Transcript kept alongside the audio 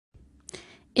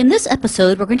In this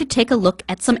episode, we're going to take a look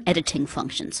at some editing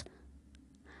functions.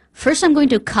 First, I'm going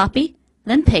to copy,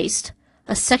 then paste,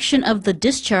 a section of the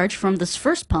discharge from this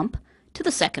first pump to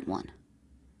the second one.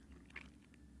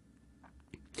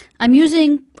 I'm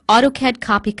using AutoCAD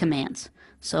copy commands.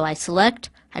 So I select,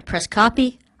 I press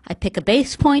copy, I pick a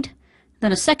base point,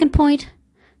 then a second point,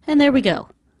 and there we go.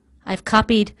 I've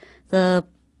copied the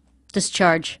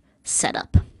discharge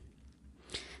setup.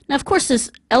 Now, of course,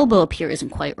 this elbow up here isn't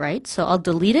quite right, so I'll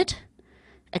delete it,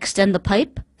 extend the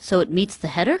pipe so it meets the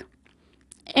header,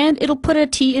 and it'll put a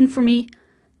T in for me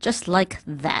just like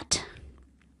that.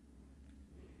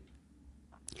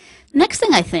 Next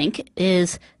thing I think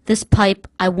is this pipe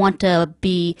I want to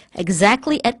be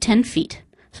exactly at 10 feet.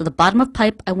 So the bottom of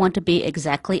pipe I want to be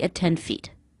exactly at 10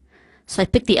 feet. So I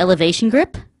pick the elevation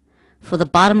grip. For the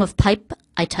bottom of pipe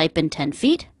I type in 10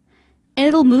 feet, and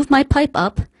it'll move my pipe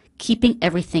up, keeping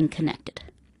everything connected.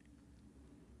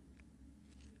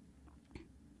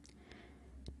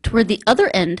 Toward the other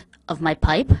end of my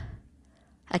pipe,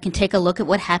 I can take a look at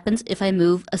what happens if I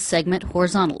move a segment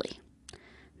horizontally.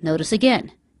 Notice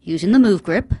again, using the move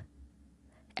grip,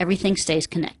 everything stays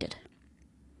connected.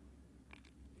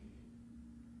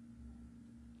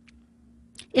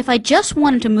 If I just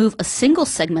wanted to move a single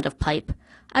segment of pipe,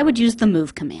 I would use the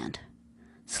move command.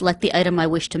 Select the item I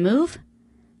wish to move,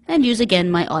 and use again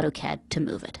my AutoCAD to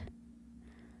move it.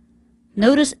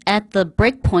 Notice at the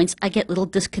breakpoints I get little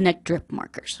disconnect drip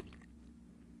markers.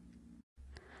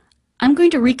 I'm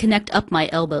going to reconnect up my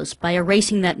elbows by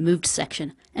erasing that moved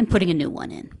section and putting a new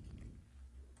one in.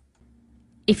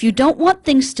 If you don't want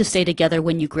things to stay together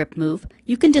when you grip move,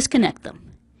 you can disconnect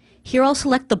them. Here I'll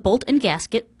select the bolt and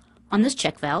gasket on this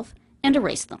check valve and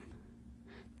erase them.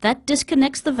 That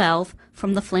disconnects the valve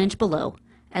from the flange below,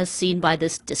 as seen by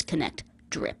this disconnect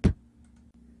drip.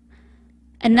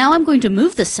 And now I'm going to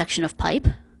move this section of pipe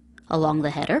along the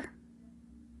header,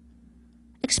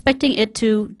 expecting it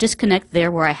to disconnect there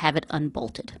where I have it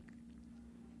unbolted.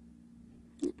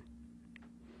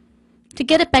 To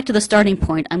get it back to the starting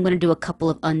point, I'm going to do a couple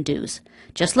of undos.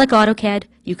 Just like AutoCAD,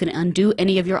 you can undo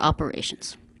any of your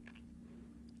operations.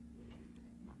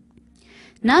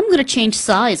 Now I'm going to change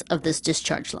size of this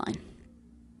discharge line.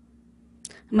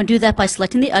 I'm going to do that by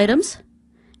selecting the items,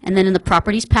 and then in the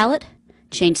Properties palette,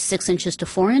 change 6 inches to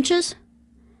 4 inches.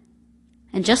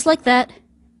 And just like that,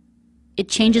 it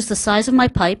changes the size of my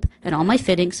pipe and all my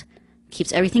fittings,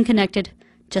 keeps everything connected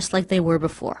just like they were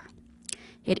before.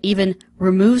 It even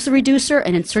removes the reducer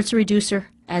and inserts a reducer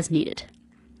as needed.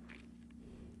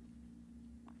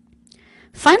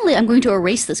 Finally, I'm going to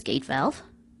erase this gate valve.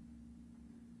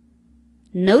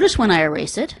 Notice when I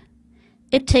erase it,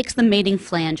 it takes the mating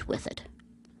flange with it.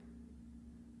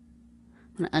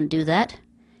 I'm going to undo that.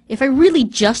 If I really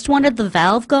just wanted the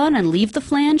valve gone and leave the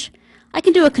flange, I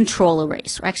can do a control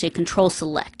erase, or actually a control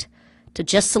select, to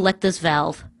just select this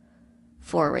valve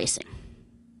for erasing.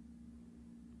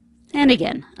 And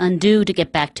again, undo to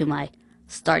get back to my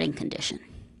starting condition.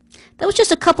 That was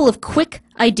just a couple of quick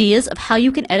ideas of how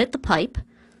you can edit the pipe.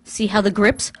 See how the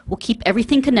grips will keep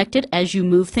everything connected as you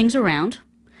move things around,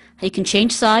 how you can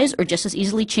change size or just as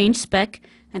easily change spec,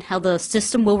 and how the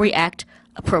system will react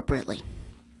appropriately.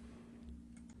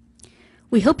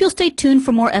 We hope you'll stay tuned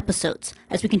for more episodes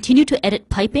as we continue to edit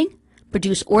piping,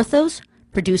 produce orthos,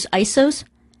 produce isos,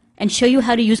 and show you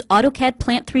how to use AutoCAD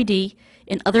Plant 3D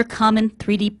in other common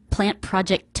 3D plant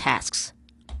project tasks.